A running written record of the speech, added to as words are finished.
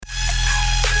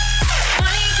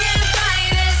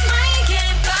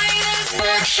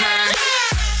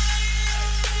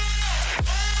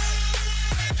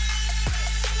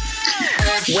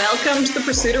Welcome to the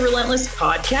Pursuit of Relentless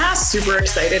podcast. Super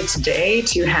excited today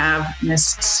to have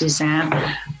Miss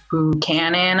Suzanne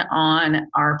Buchanan on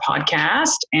our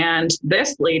podcast. And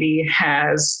this lady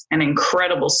has an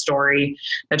incredible story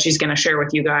that she's going to share with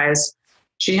you guys.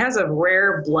 She has a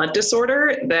rare blood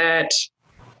disorder that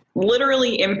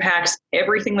literally impacts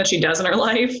everything that she does in her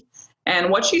life.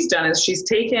 And what she's done is she's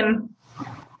taken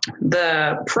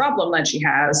the problem that she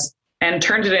has and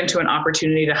turned it into an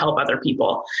opportunity to help other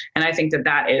people. And I think that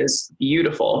that is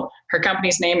beautiful. Her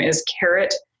company's name is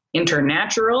Carrot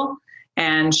Internatural,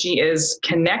 and she is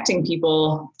connecting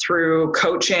people through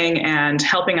coaching and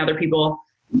helping other people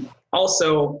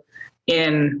also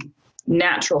in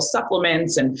natural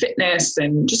supplements and fitness,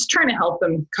 and just trying to help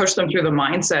them, coach them through the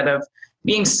mindset of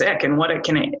being sick and what it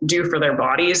can do for their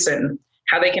bodies and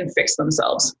how they can fix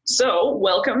themselves. So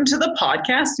welcome to the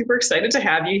podcast. Super excited to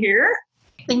have you here.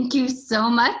 Thank you so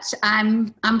much.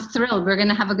 I'm thrilled. We're going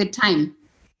to have a good time.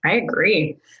 I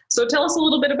agree. So tell us a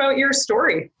little bit about your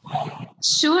story.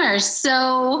 Sure.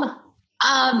 So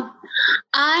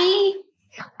I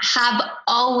have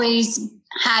always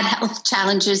had health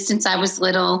challenges since I was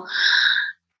little.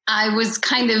 I was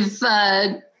kind of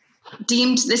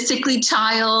deemed the sickly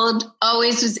child,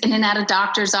 always was in and out of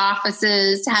doctor's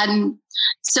offices, had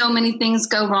so many things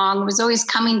go wrong, was always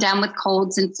coming down with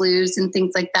colds and flus and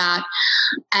things like that.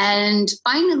 And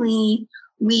finally,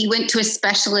 we went to a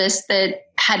specialist that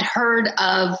had heard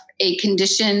of a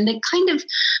condition that kind of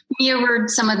mirrored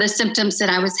some of the symptoms that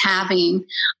I was having,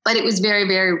 but it was very,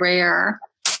 very rare.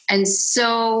 And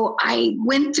so I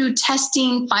went through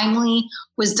testing, finally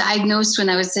was diagnosed when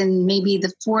I was in maybe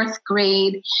the 4th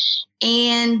grade.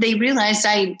 And they realized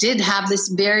I did have this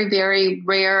very, very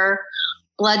rare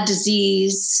blood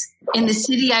disease. In the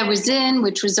city I was in,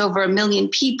 which was over 1 million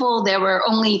people, there were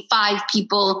only 5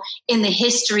 people in the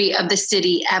history of the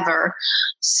city ever.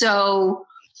 So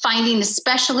finding a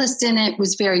specialist in it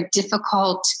was very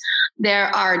difficult.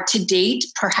 There are to date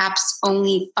perhaps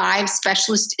only 5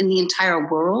 specialists in the entire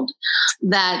world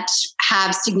that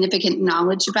have significant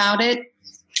knowledge about it.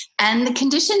 And the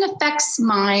condition affects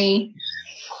my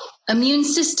immune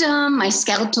system, my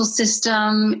skeletal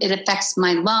system. It affects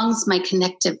my lungs, my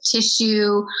connective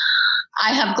tissue.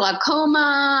 I have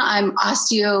glaucoma. I'm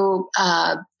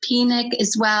osteopenic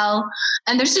as well.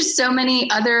 And there's just so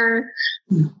many other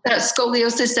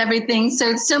scoliosis, everything.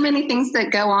 So many things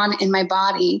that go on in my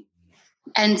body.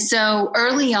 And so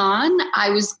early on, I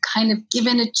was kind of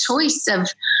given a choice of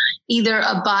either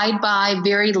abide by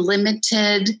very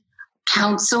limited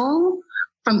counsel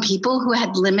from people who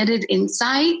had limited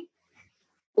insight,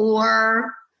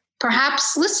 or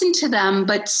perhaps listen to them,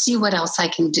 but see what else I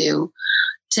can do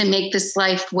to make this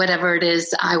life whatever it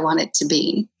is I want it to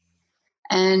be.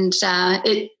 And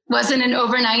it wasn't an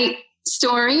overnight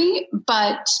story,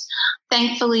 but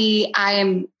thankfully I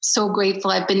am so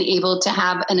grateful I've been able to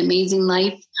have an amazing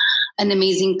life, an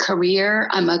amazing career.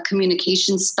 I'm a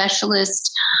communications specialist,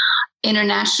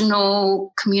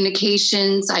 international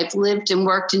communications. I've lived and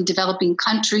worked in developing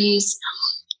countries.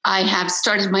 I have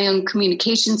started my own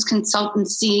communications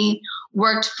consultancy,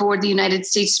 worked for the United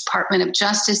States Department of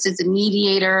Justice as a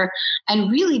mediator,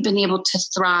 and really been able to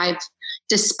thrive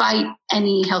despite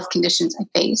any health conditions I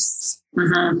face.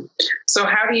 Mm-hmm. So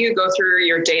how do you go through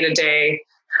your day-to-day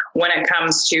when it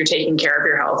comes to taking care of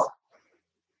your health?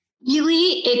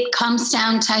 Really, it comes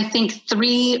down to, I think,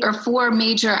 3 or 4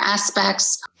 major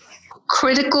aspects.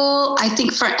 Critical, I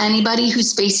think, for anybody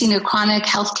who's facing a chronic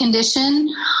health condition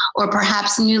or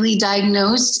perhaps newly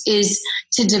diagnosed, is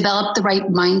to develop the right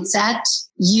mindset.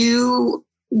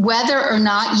 Whether or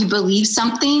not you believe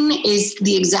something is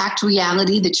the exact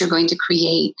reality that you're going to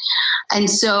create. And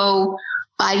so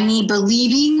by me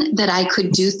believing that I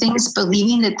could do things,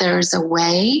 believing that there's a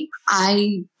way,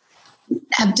 I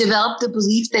have developed the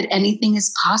belief that anything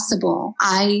is possible.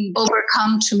 I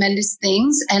overcome tremendous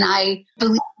things, and I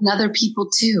believe in other people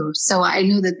too. So I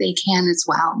know that they can as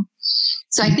well.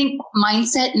 So I think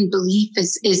mindset and belief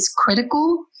is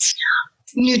critical.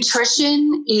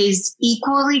 Nutrition is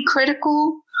equally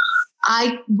critical.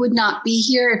 I would not be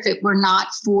here if it were not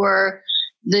for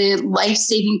the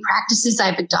life-saving practices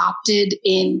I've adopted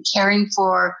in caring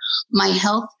for my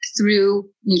health through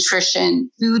nutrition.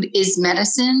 Food is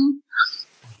medicine.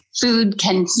 Food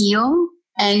can heal.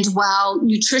 And while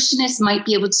nutritionists might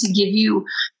be able to give you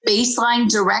baseline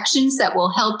directions that will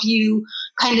help you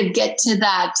kind of get to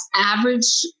that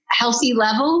average healthy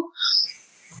level,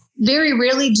 very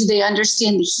rarely do they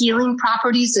understand the healing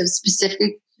properties of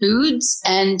specific foods.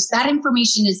 And that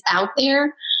information is out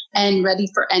there and ready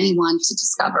for anyone to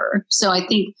discover. So I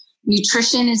think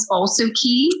nutrition is also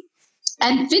key.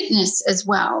 And fitness as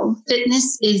well.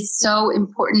 Fitness is so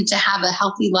important to have a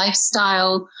healthy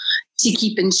lifestyle, to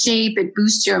keep in shape. It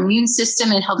boosts your immune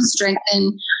system. It helps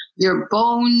strengthen your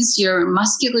bones, your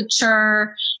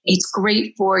musculature. It's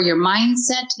great for your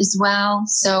mindset as well.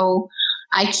 So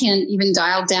I can't even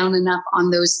dial down enough on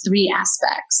those 3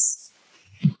 aspects.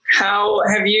 How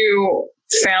have you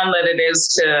found that it is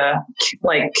to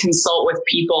consult with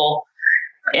people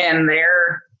and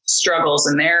their struggles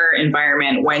in their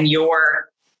environment when you're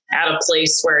at a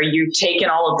place where you've taken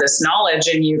all of this knowledge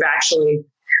and you've actually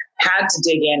had to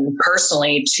dig in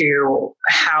personally to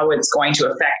how it's going to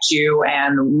affect you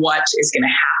and what is going to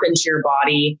happen to your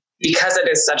body because it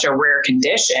is such a rare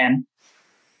condition?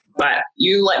 But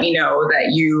you let me know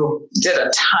that you did a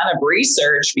ton of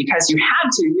research because you had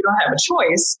to, you don't have a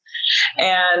choice.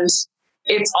 And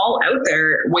it's all out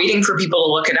there waiting for people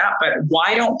to look it up. But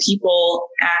why don't people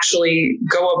actually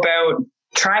go about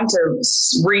trying to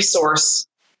resource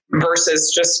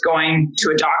versus just going to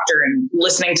a doctor and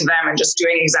listening to them and just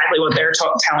doing exactly what they're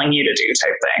telling you to do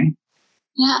type thing?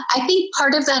 Yeah, I think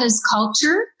part of that is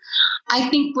culture. I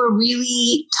think we're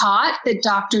really taught that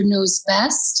doctor knows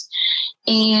best.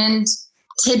 And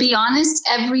to be honest,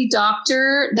 every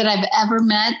doctor that I've ever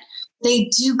met,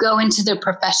 they do go into their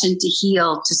profession to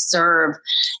heal, to serve,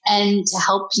 and to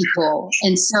help people.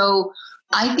 And so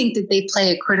I think that they play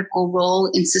a critical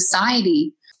role in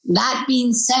society. That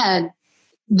being said,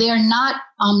 they're not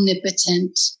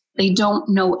omnipotent. They don't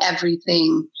know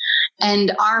everything.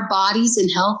 And our bodies and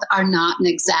health are not an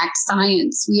exact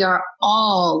science. We are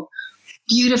all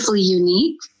beautifully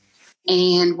unique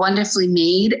and wonderfully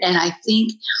made. And I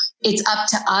think it's up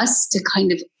to us to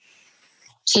kind of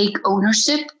take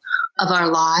ownership of our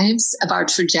lives, of our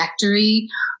trajectory,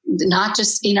 not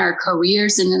just in our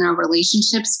careers and in our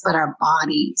relationships, but our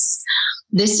bodies.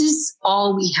 This is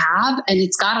all we have, and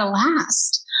it's got to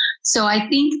last. So I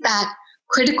think that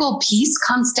critical piece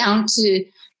comes down to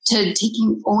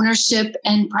taking ownership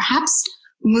and perhaps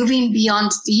moving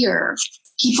beyond fear.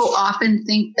 People often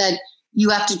think that you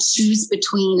have to choose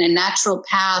between a natural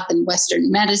path and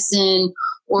Western medicine,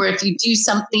 or if you do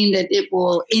something that it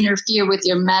will interfere with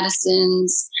your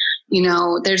medicines. You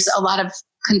know, there's a lot of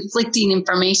conflicting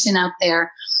information out there,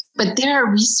 but there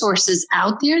are resources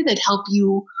out there that help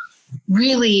you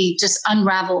really just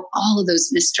unravel all of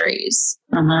those mysteries.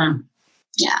 Mm-hmm.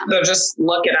 Yeah. So just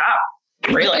look it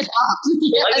up. Really? Look it up.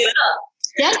 Yes. Look it up.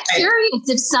 Get curious.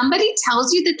 If somebody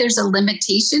tells you that there's a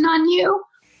limitation on you,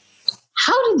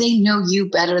 how do they know you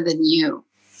better than you?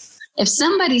 If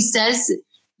somebody says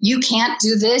you can't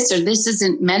do this, or this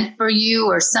isn't meant for you,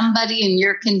 or somebody in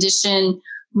your condition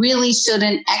really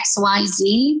shouldn't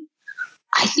XYZ,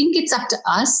 I think it's up to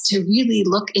us to really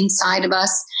look inside of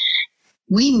us.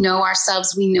 We know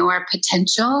ourselves, we know our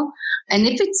potential. And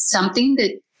if it's something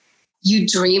that you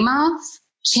dream of,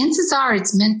 chances are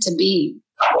it's meant to be.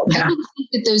 Yeah. I don't think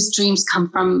that those dreams come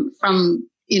from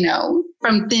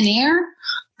thin air.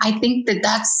 I think that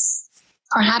that's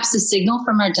perhaps a signal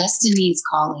from our destiny's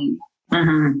calling.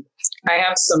 Mm-hmm. I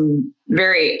have some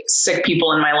very sick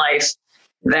people in my life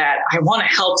that I want to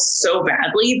help so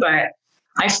badly, but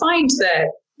I find that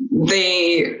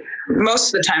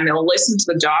most of the time they'll listen to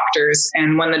the doctors,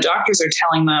 and when the doctors are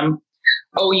telling them,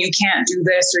 oh, you can't do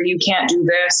this, or you can't do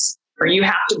this, or you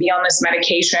have to be on this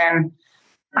medication,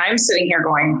 I'm sitting here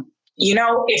going,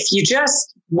 if you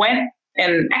just went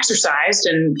and exercised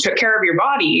and took care of your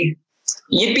body,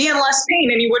 you'd be in less pain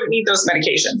and you wouldn't need those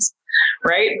medications,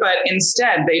 right? But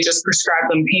instead, they just prescribe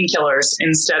them painkillers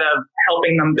instead of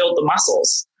helping them build the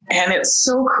muscles. And it's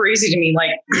so crazy to me. Like,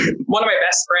 one of my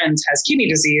best friends has kidney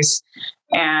disease,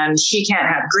 and she can't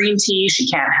have green tea, she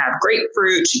can't have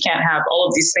grapefruit, she can't have all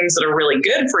of these things that are really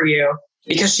good for you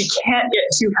because she can't get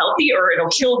too healthy or it'll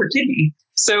kill her kidney.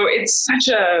 So it's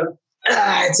such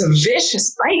it's a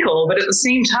vicious cycle, but at the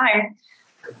same time,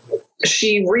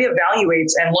 she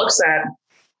reevaluates and looks at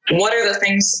what are the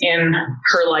things in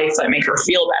her life that make her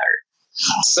feel better.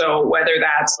 So whether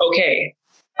that's, okay,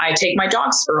 I take my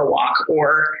dogs for a walk,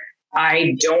 or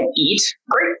I don't eat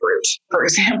grapefruit, for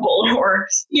example, or,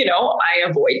 I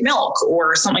avoid milk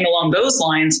or something along those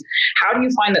lines. How do you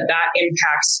find that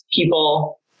impacts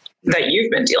people that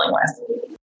you've been dealing with?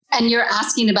 And you're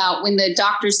asking about when the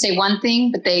doctors say one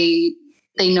thing, but they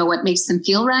know what makes them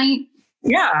feel right?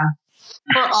 Yeah.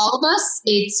 For all of us,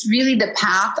 it's really the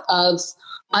path of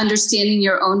understanding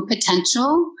your own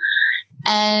potential.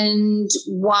 And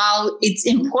while it's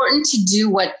important to do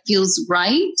what feels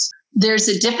right, there's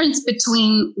a difference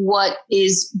between what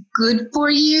is good for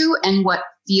you and what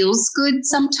feels good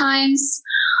sometimes.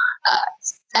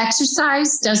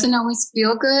 exercise doesn't always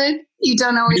feel good. You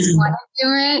don't always want to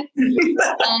do it.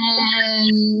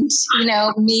 And,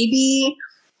 maybe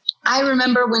I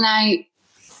remember when I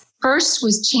first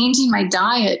was changing my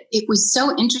diet, it was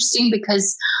so interesting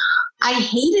because I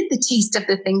hated the taste of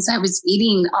the things I was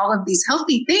eating, all of these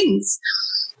healthy things.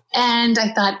 And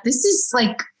I thought, this is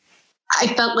like, I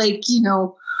felt like,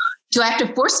 do I have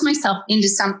to force myself into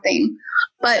something?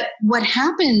 But what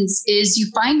happens is you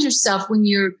find yourself when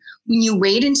you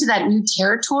wade into that new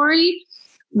territory,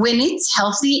 when it's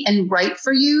healthy and right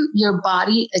for you, your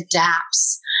body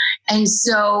adapts. And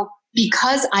so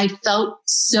because I felt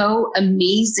so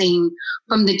amazing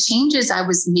from the changes I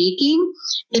was making,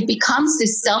 it becomes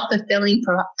this self-fulfilling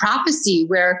prophecy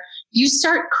where you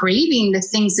start craving the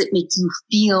things that make you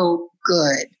feel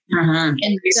good. Mm-hmm. And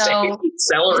I used to hate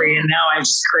celery, and now I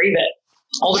just crave it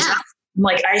all the time.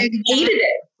 Like, I hated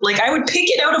it. Like, I would pick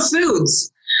it out of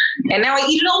foods, and now I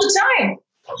eat it all the time.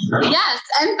 Yes.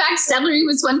 In fact, celery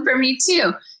was one for me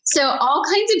too. So all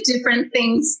kinds of different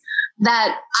things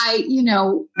that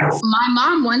my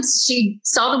mom once, she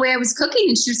saw the way I was cooking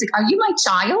and she was like, "Are you my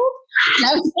child?" And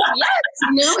I was like,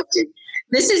 "Yes,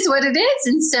 this is what it is."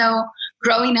 And so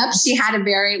growing up, she had a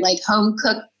very home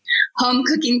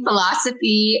cooking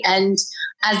philosophy. And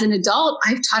as an adult,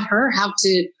 I've taught her how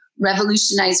to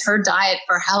revolutionize her diet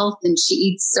for health, and she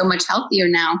eats so much healthier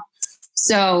now.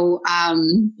 So,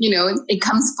 it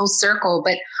comes full circle,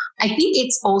 but I think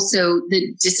it's also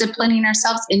the disciplining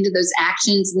ourselves into those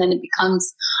actions, and then it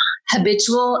becomes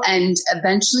habitual, and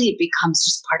eventually it becomes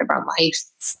just part of our life.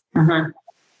 Mm-hmm.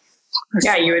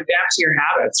 Yeah, you adapt to your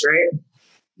habits, right?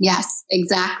 Yes,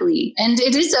 exactly. And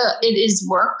it is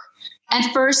work.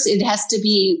 At first, it has to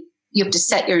be, you have to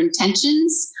set your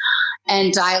intentions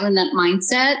and dial in that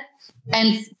mindset.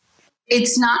 And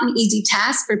it's not an easy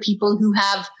task for people who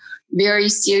have very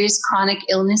serious chronic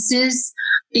illnesses,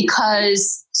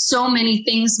 because so many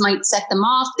things might set them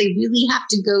off. They really have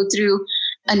to go through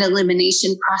an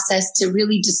elimination process to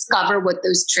really discover what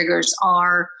those triggers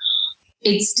are.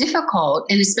 It's difficult,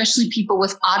 and especially people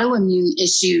with autoimmune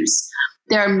issues.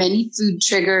 There are many food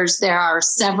triggers. There are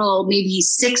several, maybe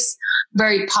 6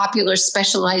 very popular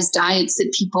specialized diets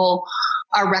that people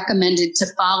are recommended to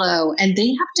follow, and they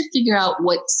have to figure out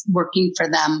what's working for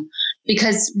them,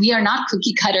 because we are not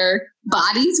cookie cutter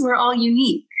bodies. We're all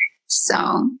unique.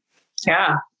 So,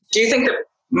 yeah. Do you think that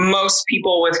most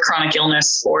people with chronic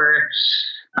illness or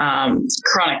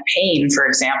chronic pain, for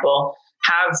example,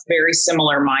 have very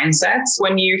similar mindsets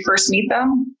when you first meet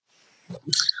them?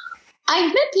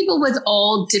 I've met people with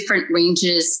all different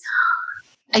ranges.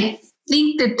 I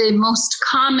think that the most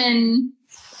common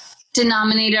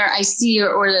denominator I see,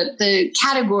 or the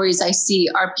categories I see,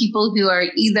 are people who are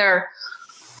either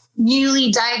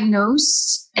newly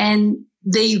diagnosed and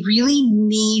they really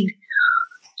need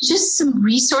just some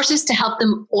resources to help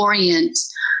them orient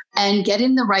and get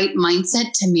in the right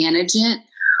mindset to manage it.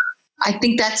 I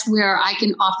think that's where I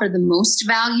can offer the most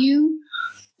value,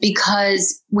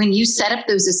 because when you set up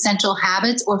those essential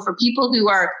habits, or for people who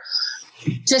are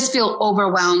just feel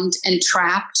overwhelmed and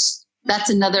trapped, that's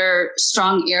another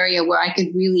strong area where I could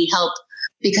really help,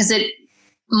 because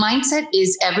mindset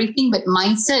is everything, but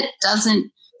mindset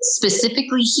doesn't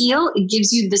specifically heal. It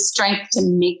gives you the strength to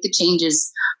make the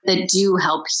changes that do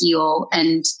help heal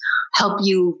and help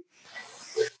you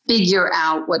figure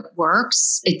out what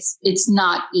works. It's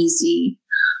not easy.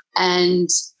 And,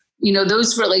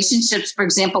 those relationships, for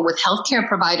example, with healthcare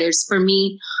providers, for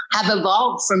me, have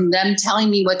evolved from them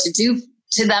telling me what to do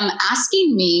to them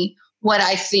asking me what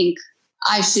I think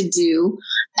I should do.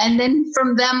 And then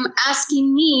from them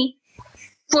asking me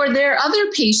for their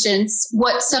other patients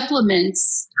what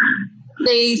supplements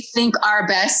they think are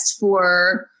best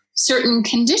for certain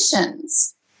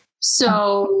conditions.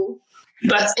 So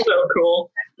that's so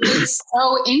cool. It's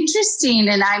so interesting.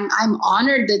 And I'm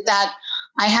honored that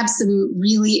I have some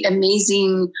really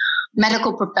amazing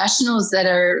medical professionals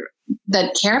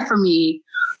that care for me.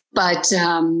 But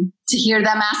to hear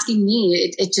them asking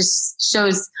me, it just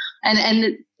shows.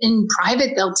 And in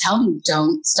private, they'll tell me,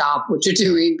 don't stop what you're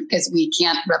doing, because we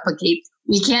can't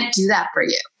do that for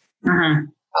you. Mm-hmm.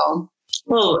 Oh.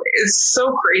 Well, it's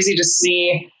so crazy to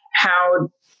see how,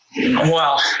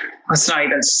 let's not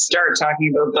even start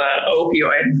talking about the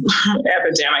opioid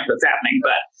epidemic that's happening,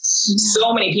 but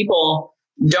so many people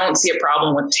don't see a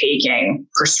problem with taking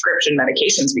prescription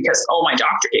medications because, my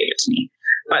doctor gave it to me.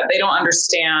 But they don't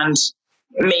understand,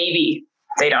 maybe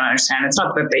they don't understand. It's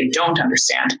not that they don't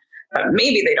understand, but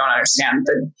maybe they don't understand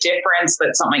the difference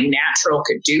that something natural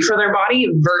could do for their body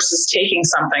versus taking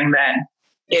something that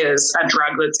is a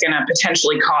drug that's going to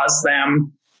potentially cause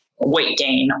them weight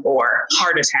gain or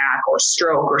heart attack or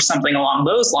stroke or something along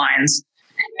those lines.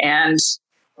 And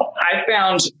I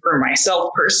found for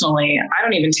myself personally, I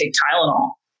don't even take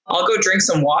Tylenol. I'll go drink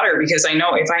some water because I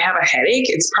know if I have a headache,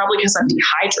 it's probably because I'm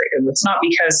dehydrated. It's not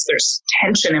because there's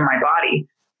tension in my body.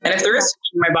 And if there is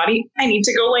tension in my body, I need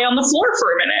to go lay on the floor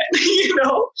for a minute,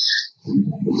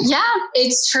 Yeah,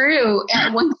 it's true.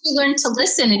 And once you learn to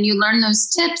listen and you learn those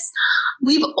tips,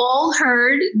 we've all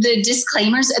heard the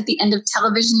disclaimers at the end of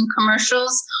television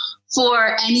commercials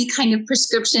for any kind of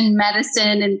prescription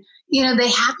medicine. And, they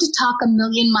have to talk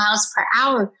 1,000,000 miles per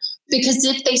hour because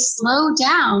if they slow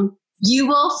down, you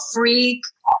will freak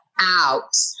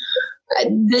out.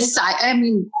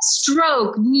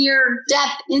 Stroke, near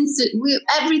death,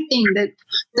 everything that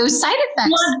those side effects.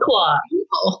 Blood clot.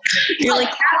 You're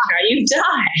like, you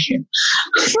die.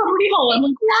 For real. I'm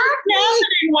like, what's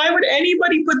happening? Why would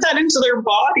anybody put that into their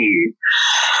body?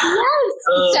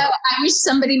 Yes. So I wish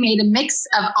somebody made a mix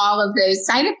of all of those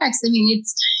side effects.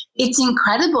 It's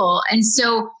incredible. And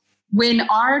so when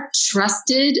our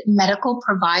trusted medical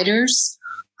providers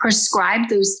prescribe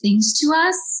those things to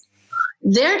us,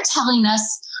 they're telling us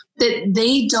that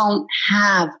they don't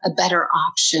have a better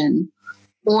option,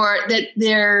 or that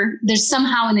there's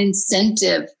somehow an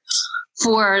incentive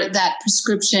for that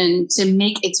prescription to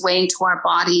make its way into our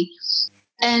body.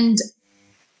 And,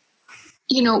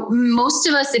 most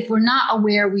of us, if we're not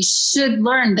aware, we should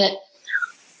learn that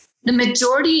the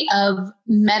majority of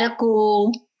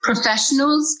medical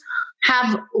professionals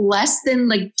have less than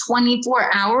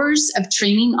 24 hours of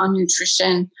training on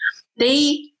nutrition.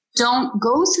 They don't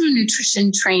go through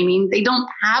nutrition training. They don't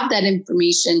have that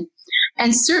information,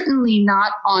 and certainly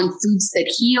not on foods that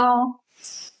heal,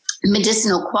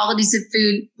 medicinal qualities of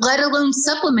food, let alone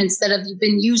supplements that have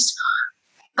been used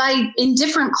in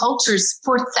different cultures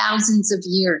for thousands of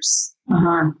years.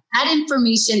 That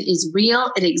information is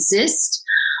real. It exists.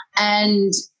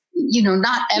 And,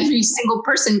 not every single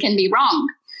person can be wrong.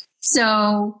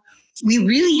 So we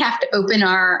really have to open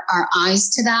our eyes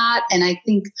to that. And I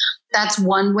think that's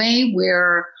one way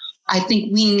where I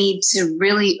think we need to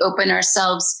really open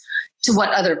ourselves to what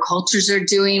other cultures are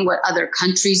doing, what other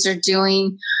countries are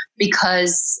doing,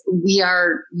 because we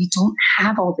don't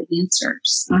have all the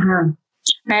answers.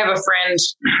 I have a friend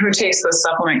who takes this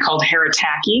supplement called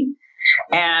Haritaki,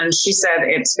 and she said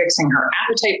it's fixing her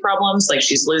appetite problems.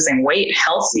 She's losing weight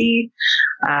healthy.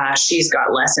 She's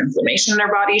got less inflammation in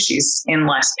her body. She's in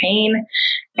less pain.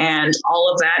 And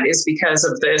all of that is because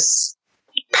of this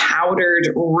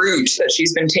powdered root that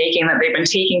she's been taking, that they've been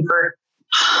taking for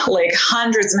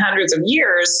hundreds and hundreds of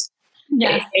years.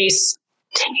 Yes. It tastes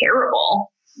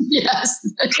terrible. Yes.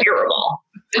 Terrible.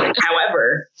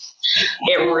 However,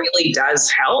 it really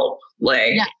does help.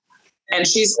 And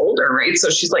she's older, right? So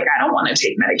she's like, I don't want to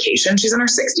take medication. She's in her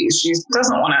 60s. She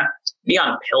doesn't want to be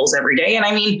on pills every day. And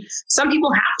some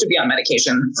people have to be on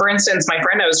medication. For instance, my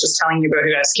friend I was just telling you about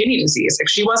who has kidney disease, if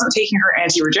she wasn't taking her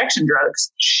anti-rejection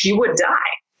drugs, she would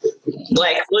die.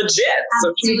 Legit.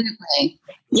 Absolutely.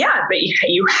 But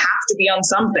you have to be on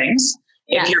some things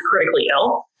if you're critically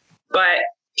ill. But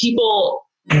people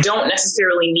don't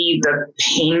necessarily need the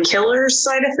painkillers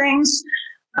side of things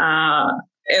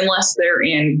unless they're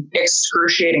in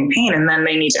excruciating pain. And then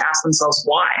they need to ask themselves,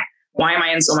 why? Why am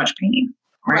I in so much pain?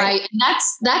 Right. And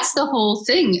that's the whole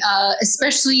thing.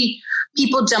 Especially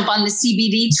people jump on the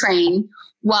CBD train.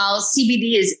 While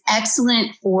CBD is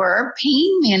excellent for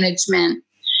pain management,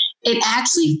 it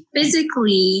actually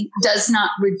physically does not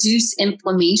reduce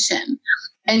inflammation.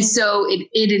 And so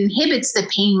it inhibits the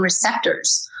pain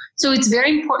receptors. So it's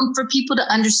very important for people to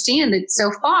understand that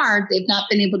so far they've not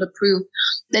been able to prove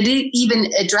that it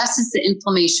even addresses the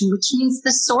inflammation, which means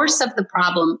the source of the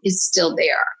problem is still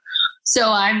there. So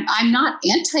I'm not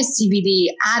anti-CBD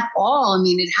at all.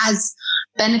 It has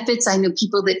benefits. I know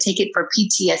people that take it for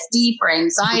PTSD, for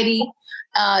anxiety,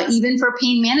 even for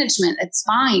pain management. It's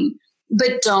fine,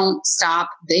 but don't stop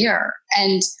there.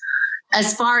 And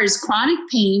as far as chronic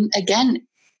pain, again,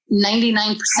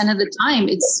 99% of the time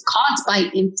it's caused by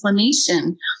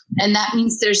inflammation. And that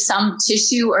means there's some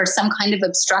tissue or some kind of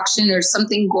obstruction or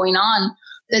something going on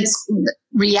that's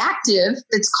reactive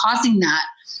that's causing that.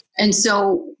 And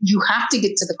so you have to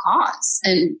get to the cause.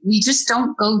 And we just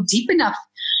don't go deep enough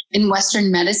in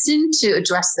Western medicine to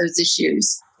address those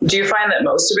issues. Do you find that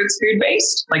most of it's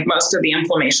food-based, most of the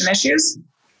inflammation issues?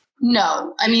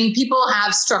 No. People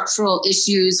have structural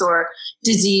issues or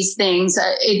disease things.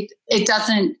 It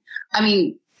doesn't,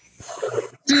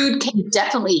 food can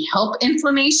definitely help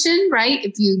inflammation, right?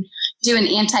 If you do an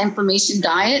anti-inflammation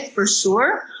diet, for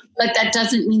sure, but that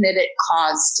doesn't mean that it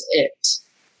caused it.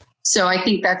 So I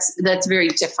think that's very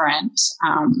different.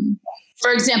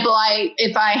 for example,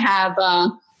 if I have,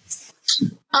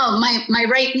 my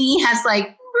right knee has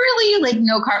like really like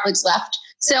no cartilage left.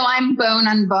 So I'm bone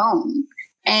on bone,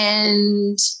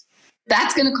 and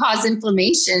that's going to cause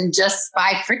inflammation just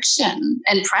by friction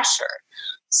and pressure.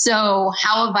 So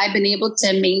how have I been able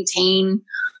to maintain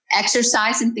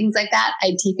exercise and things like that?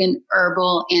 I take an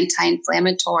herbal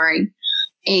anti-inflammatory,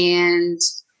 and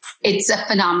it's a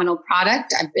phenomenal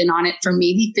product. I've been on it for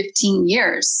maybe 15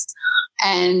 years.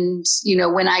 And,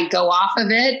 when I go off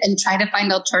of it and try to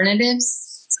find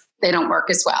alternatives, they don't work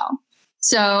as well.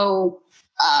 So,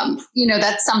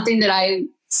 that's something that I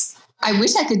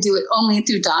wish I could do it only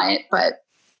through diet, but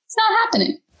it's not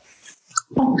happening.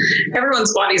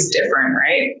 Everyone's body's different,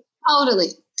 right?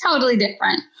 Totally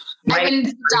different. Right. I went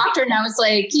to the doctor and I was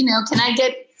like, can I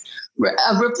get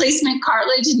a replacement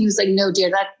cartilage? And he was like, no, dear,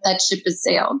 that ship has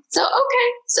sailed. So, okay.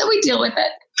 So we deal with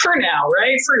it. For now,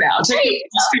 right? For now. It's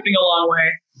moving a long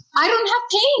way. I don't have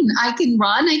pain. I can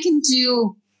run. I can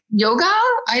do yoga.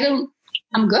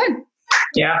 I'm good.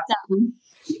 Yeah.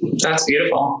 That's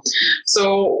beautiful.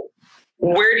 So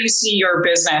where do you see your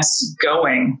business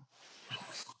going?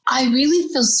 I really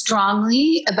feel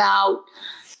strongly about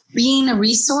being a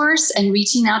resource and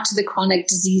reaching out to the chronic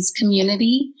disease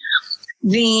community.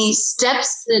 The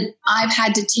steps that I've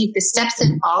had to take, the steps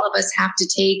that all of us have to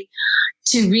take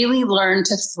to really learn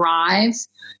to thrive,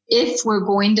 if we're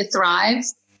going to thrive,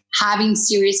 having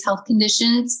serious health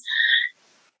conditions,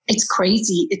 it's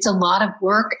crazy. It's a lot of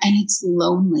work and it's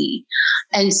lonely.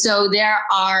 And so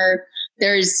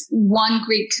there's one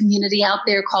great community out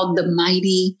there called The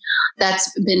Mighty.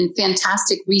 That's been a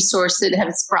fantastic resource that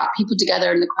has brought people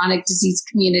together in the chronic disease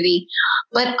community.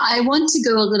 But I want to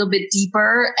go a little bit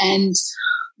deeper and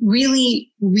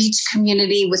really reach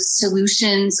community with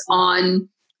solutions on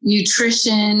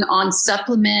nutrition, on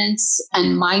supplements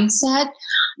and mindset.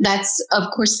 That's, of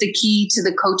course, the key to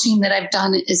the coaching that I've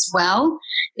done as well,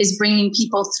 is bringing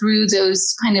people through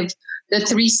those kind of the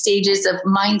 3 stages of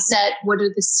mindset. What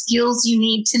are the skills you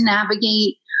need to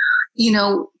navigate,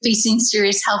 facing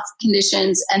serious health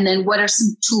conditions? And then what are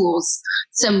some tools,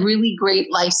 some really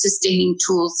great life-sustaining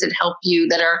tools that help you,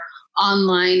 that are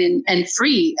online and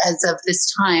free as of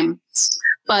this time.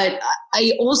 But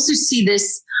I also see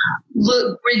this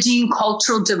bridging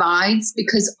cultural divides,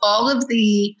 because I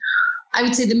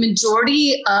would say the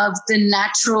majority of the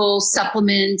natural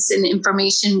supplements and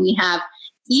information we have,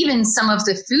 even some of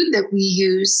the food that we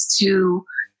use to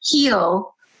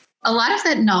heal, a lot of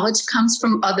that knowledge comes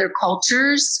from other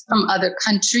cultures, from other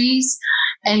countries.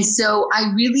 And so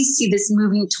I really see this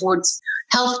moving towards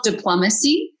health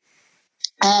diplomacy.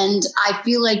 And I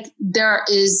feel like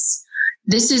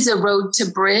this is a road to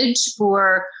bridge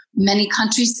for many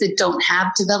countries that don't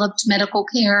have developed medical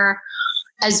care,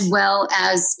 as well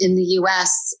as in the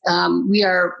US. We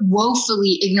are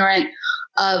woefully ignorant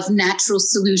of natural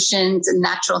solutions and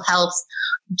natural health.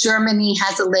 Germany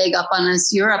has a leg up on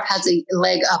us. Europe has a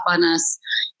leg up on us.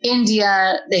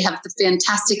 India, they have the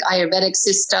fantastic Ayurvedic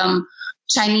system.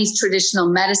 Chinese traditional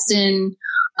medicine,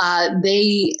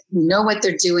 they know what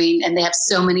they're doing and they have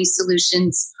so many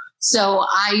solutions. So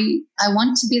I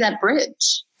want to be that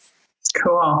bridge.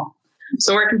 Cool.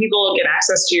 So where can people get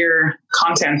access to your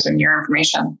content and your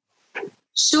information?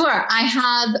 Sure. I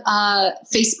have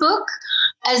Facebook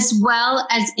as well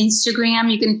as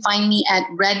Instagram. You can find me at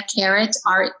Red Carrot,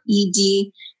 REDKARAT,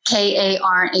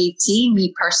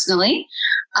 me personally.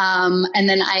 And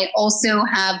then I also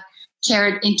have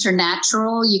Carrot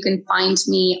International. You can find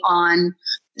me on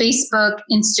Facebook,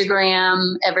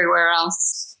 Instagram, everywhere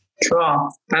else. Cool.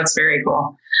 That's very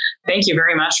cool. Thank you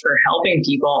very much for helping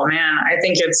people. Man, I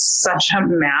think it's such a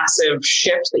massive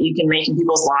shift that you can make in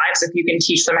people's lives if you can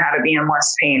teach them how to be in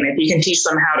less pain, if you can teach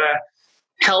them how to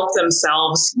help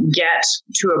themselves get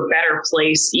to a better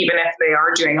place, even if they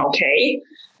are doing okay.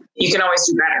 You can always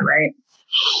do better, right?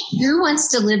 Who wants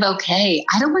to live okay?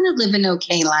 I don't want to live an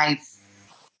okay life.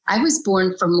 I was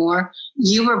born for more.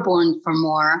 You were born for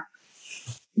more.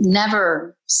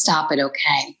 Never stop at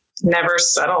okay. Never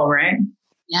settle, right?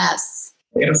 Yes.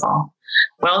 Beautiful.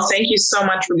 Well, thank you so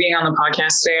much for being on the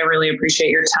podcast today. I really appreciate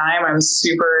your time. I'm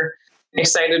super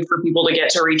excited for people to get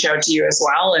to reach out to you as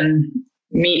well and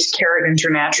meet Carrot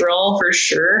International for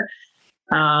sure.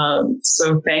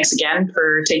 So thanks again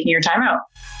for taking your time out.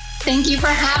 Thank you for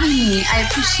having me. I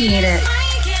appreciate it.